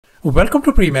Welcome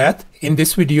to PreMath. In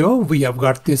this video, we have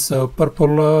got this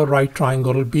purple right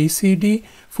triangle BCD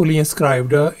fully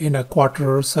inscribed in a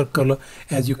quarter circle,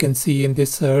 as you can see in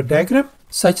this diagram,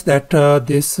 such that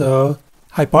this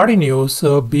hypotenuse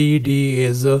BD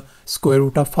is square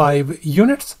root of 5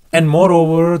 units. And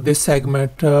moreover, this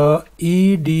segment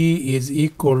ED is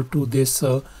equal to this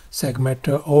segment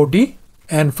OD.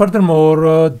 And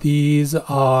furthermore, these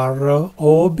are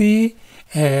OB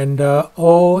and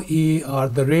OE are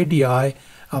the radii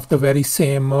of the very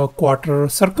same quarter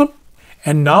circle.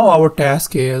 And now our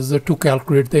task is to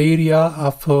calculate the area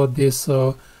of this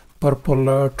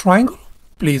purple triangle.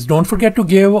 Please don't forget to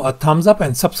give a thumbs up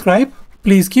and subscribe.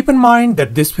 Please keep in mind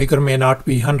that this figure may not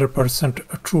be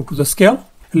 100% true to the scale.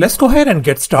 Let's go ahead and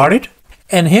get started.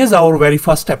 And here's our very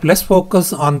first step. Let's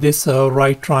focus on this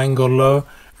right triangle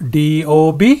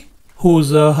DOB,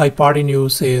 whose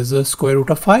hypotenuse is square root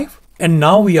of 5. And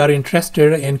now we are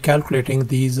interested in calculating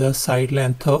these side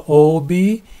length OB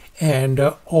and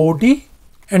OD.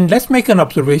 And let's make an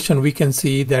observation. We can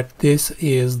see that this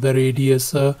is the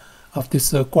radius of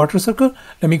this quarter circle.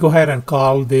 Let me go ahead and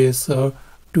call this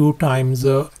 2 times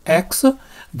x.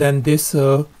 Then this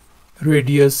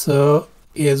radius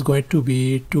is going to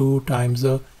be 2 times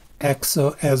x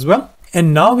as well.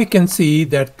 And now we can see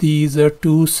that these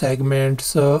two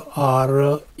segments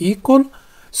are equal.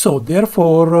 So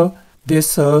therefore,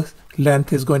 this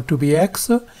length is going to be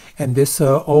x, and this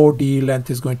OD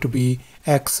length is going to be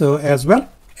x as well.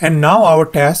 And now our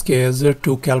task is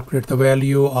to calculate the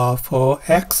value of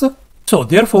x. So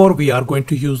therefore, we are going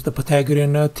to use the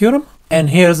Pythagorean theorem. And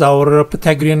here's our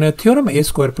Pythagorean theorem: a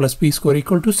square plus b square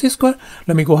equal to c square.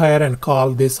 Let me go ahead and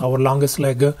call this our longest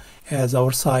leg as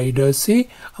our side C.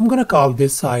 I'm going to call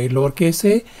this side lowercase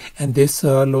a and this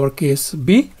lowercase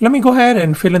b. Let me go ahead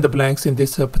and fill in the blanks in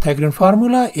this Pythagorean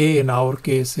formula. A in our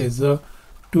case is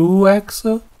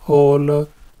 2x whole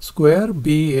square,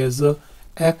 b is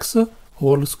x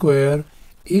whole square,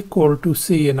 equal to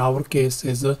c in our case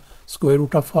is square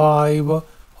root of 5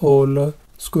 whole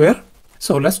square.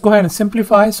 So let's go ahead and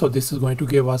simplify. So this is going to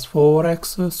give us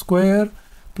 4x square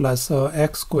plus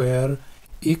x square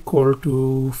equal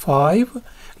to 5.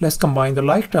 Let's combine the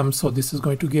like terms. So this is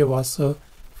going to give us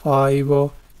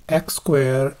 5x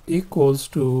square equals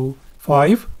to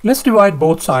 5. Let's divide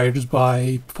both sides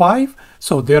by 5.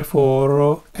 So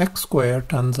therefore x square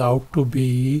turns out to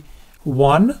be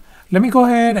 1. Let me go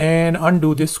ahead and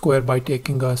undo this square by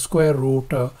taking a square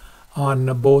root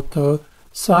on both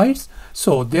sides.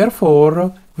 So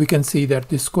therefore we can see that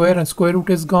the square and square root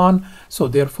is gone. So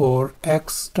therefore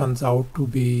x turns out to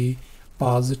be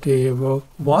positive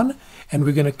 1, and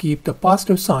we're going to keep the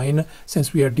positive sign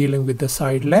since we are dealing with the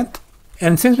side length.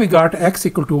 And since we got x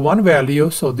equal to 1 value,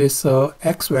 so this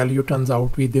x value turns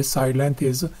out to be this side length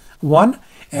is 1,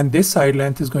 and this side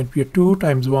length is going to be 2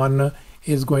 times 1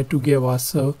 is going to give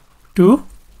us 2.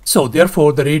 So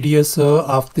therefore the radius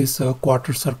of this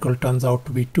quarter circle turns out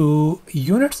to be 2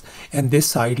 units, and this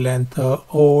side length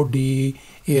OD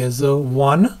is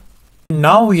 1.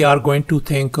 Now we are going to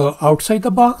think outside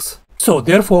the box. So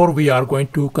therefore we are going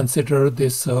to consider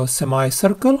this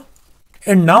semicircle.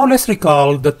 And now let's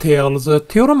recall the Thales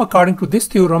theorem. According to this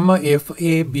theorem, if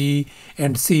A, B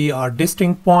and C are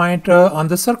distinct points on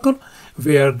the circle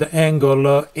where the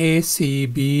angle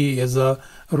ACB is a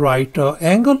right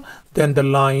angle, then the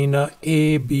line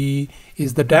AB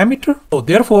is the diameter. So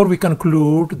therefore we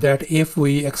conclude that if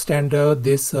we extend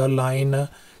this line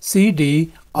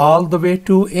CD all the way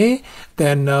to A,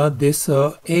 then this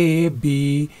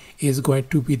AB is going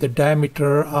to be the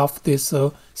diameter of this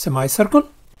semicircle.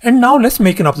 And now let's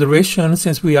make an observation,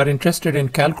 since we are interested in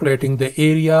calculating the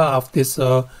area of this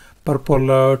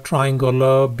purple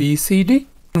triangle BCD.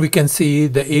 We can see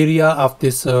the area of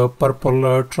this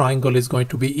purple triangle is going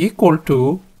to be equal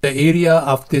to the area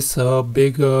of this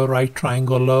big right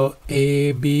triangle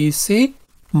ABC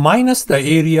minus the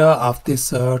area of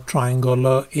this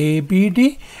triangle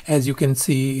ABD, as you can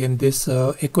see in this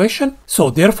equation. So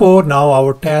therefore now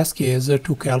our task is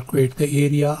to calculate the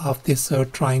area of this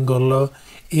triangle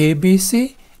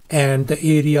ABC and the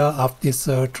area of this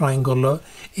triangle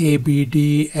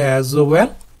ABD as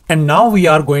well. And now we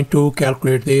are going to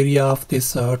calculate the area of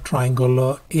this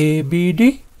triangle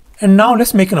ABD. And now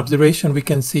let's make an observation. We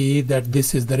can see that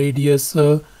this is the radius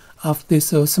of this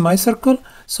semicircle.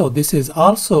 So this is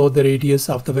also the radius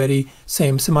of the very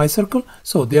same semicircle.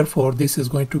 So therefore this is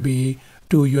going to be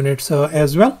 2 units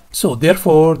as well. So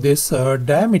therefore this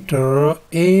diameter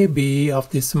AB of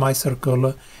this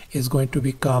semicircle is going to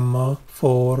become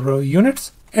 4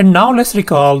 units. And now let's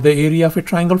recall the area of a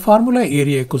triangle formula.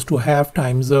 Area equals to half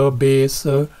times base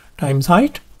times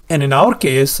height. And in our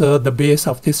case, the base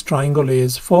of this triangle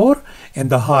is 4 and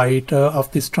the height of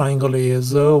this triangle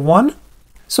is 1.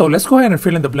 So let's go ahead and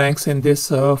fill in the blanks in this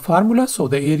formula. So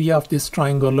the area of this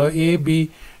triangle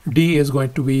ABD is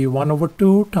going to be 1 over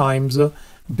 2 times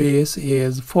base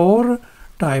is 4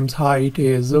 times height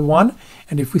is 1.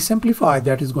 And if we simplify,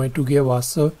 that is going to give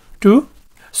us 2.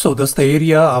 So thus the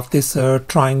area of this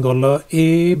triangle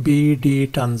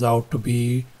ABD turns out to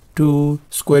be 2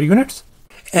 square units.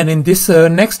 And in this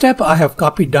next step, I have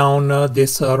copied down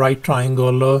this right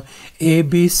triangle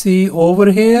ABC over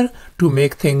here to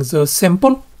make things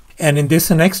simple. And in this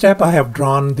next step, I have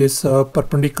drawn this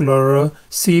perpendicular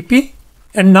CP.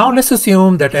 And now let's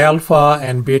assume that alpha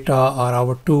and beta are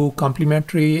our two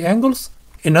complementary angles.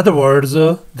 In other words,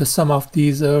 the sum of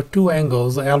these two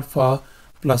angles, alpha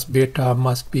plus beta,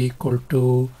 must be equal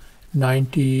to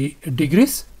 90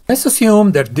 degrees. Let's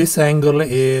assume that this angle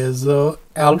is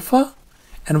alpha.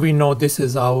 And we know this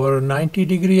is our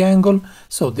 90-degree angle.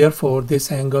 So therefore,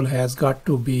 this angle has got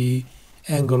to be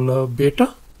angle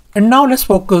beta. And now let's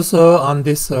focus on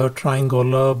this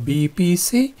triangle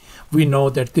BPC. We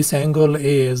know that this angle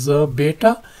is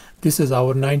beta. This is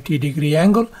our 90-degree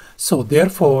angle. So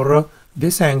therefore,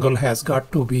 this angle has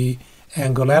got to be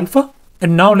angle alpha.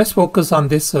 And now let's focus on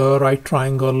this right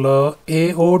triangle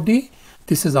AOD.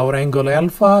 This is our angle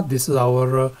alpha. This is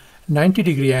our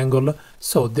 90-degree angle.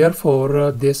 So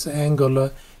therefore, this angle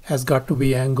has got to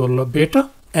be angle beta.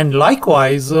 And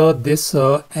likewise, this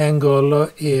angle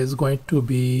is going to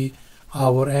be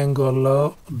our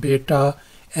angle beta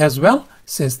as well,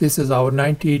 since this is our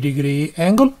 90-degree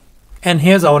angle. And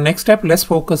here's our next step. Let's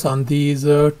focus on these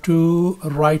two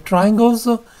right triangles,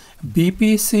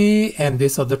 BPC and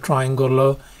this other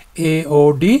triangle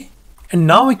AOD. And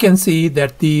now we can see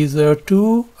that these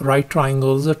two right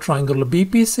triangles, triangle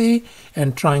BPC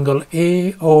and triangle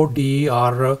AOD,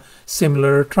 are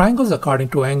similar triangles according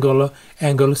to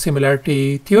angle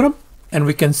similarity theorem. And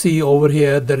we can see over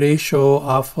here the ratio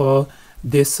of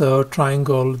this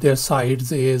triangle, their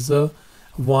sides is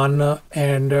 1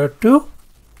 and 2.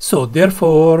 So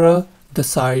therefore, the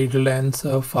side length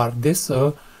for this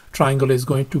triangle is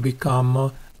going to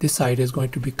become, this side is going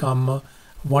to become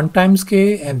 1 times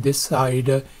k, and this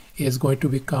side is going to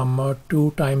become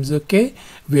 2 times k,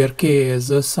 where k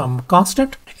is some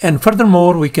constant. And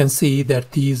furthermore, we can see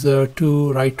that these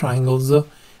two right triangles,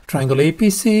 triangle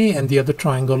APC and the other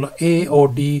triangle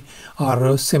AOD,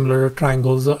 are similar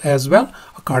triangles as well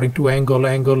according to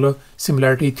angle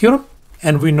similarity theorem.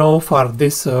 And we know for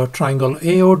this triangle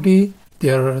AOD,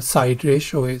 their side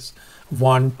ratio is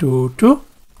 1 to 2.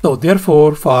 So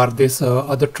therefore, for this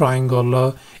other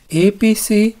triangle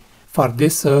APC, for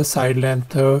this side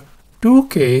length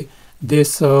 2k,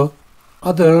 this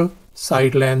other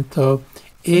side length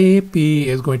AP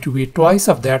is going to be twice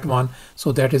of that one.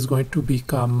 So that is going to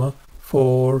become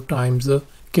 4 times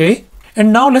k.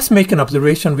 And now let's make an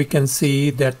observation. We can see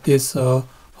that this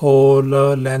whole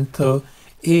length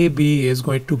AB is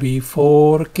going to be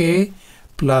 4k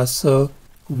plus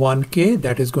 1k.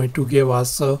 That is going to give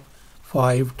us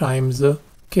 5 times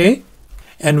k.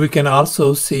 And we can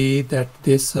also see that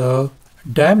this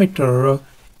diameter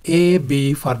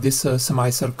AB for this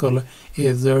semicircle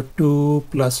is 2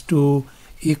 plus 2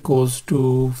 equals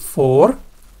to 4.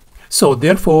 So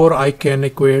therefore, I can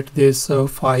equate this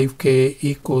 5k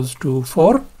equals to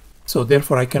 4. So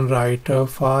therefore, I can write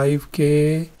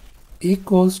 5k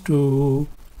equals to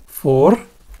 4.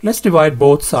 Let's divide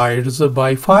both sides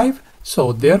by 5.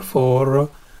 So therefore,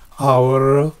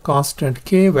 our constant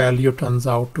k value turns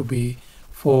out to be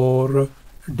 4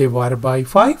 divided by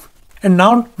 5. And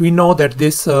now we know that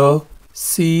this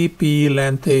CP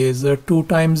length is 2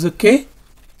 times k,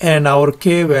 and our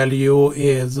k value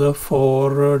is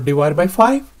 4 divided by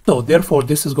 5. So therefore,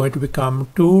 this is going to become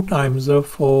 2 times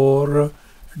 4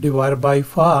 divided by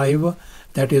 5.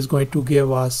 That is going to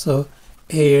give us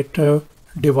 8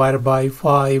 divided by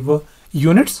 5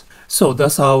 units. So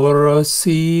thus our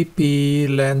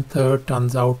CP length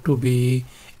turns out to be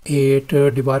 8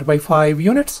 divided by 5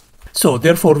 units. So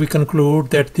therefore, we conclude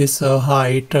that this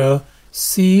height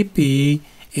CP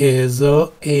is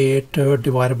 8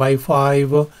 divided by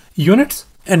 5 units.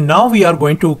 And now we are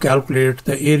going to calculate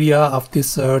the area of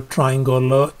this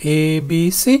triangle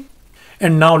ABC.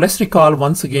 And now let's recall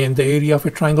once again the area of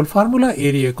a triangle formula.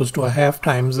 Area equals to a half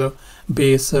times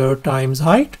base times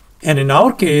height. And in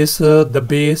our case, the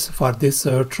base for this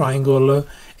triangle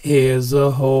is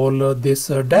whole this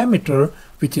diameter,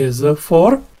 which is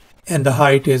 4, and the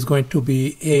height is going to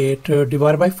be 8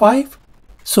 divided by 5.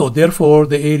 So therefore,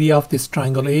 the area of this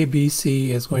triangle ABC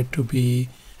is going to be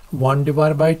 1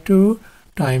 divided by 2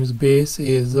 times base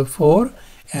is 4,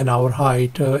 and our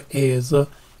height is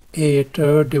 8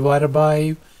 divided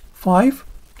by 5.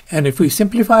 And if we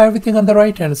simplify everything on the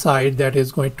right hand side, that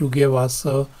is going to give us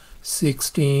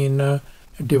 16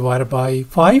 divided by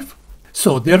 5.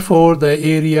 So therefore the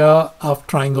area of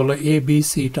triangle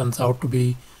ABC turns out to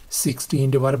be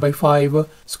 16 divided by 5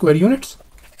 square units.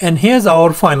 And here's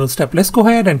our final step. Let's go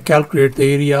ahead and calculate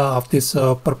the area of this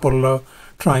purple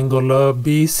triangle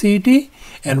BCD.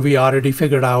 And we already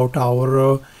figured out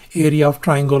our area of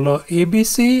triangle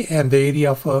ABC and the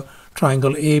area of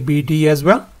triangle ABD as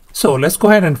well. So let's go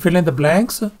ahead and fill in the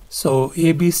blanks. So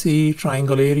ABC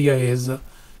triangle area is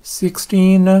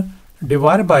 16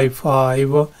 divided by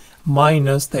 5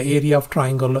 minus the area of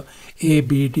triangle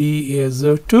ABD is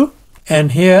 2.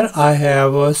 And here I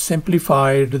have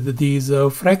simplified these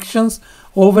fractions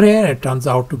over here. It turns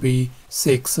out to be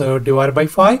 6 divided by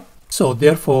 5. So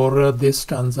therefore this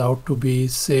turns out to be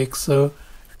 6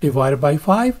 divided by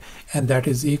 5, and that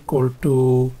is equal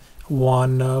to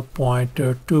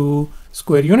 1.2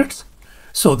 square units.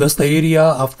 So thus the area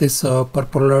of this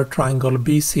purple triangle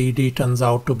BCD turns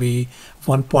out to be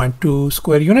 1.2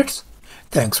 square units.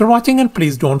 Thanks for watching, and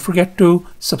please don't forget to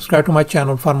subscribe to my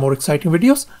channel for more exciting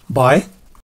videos. Bye.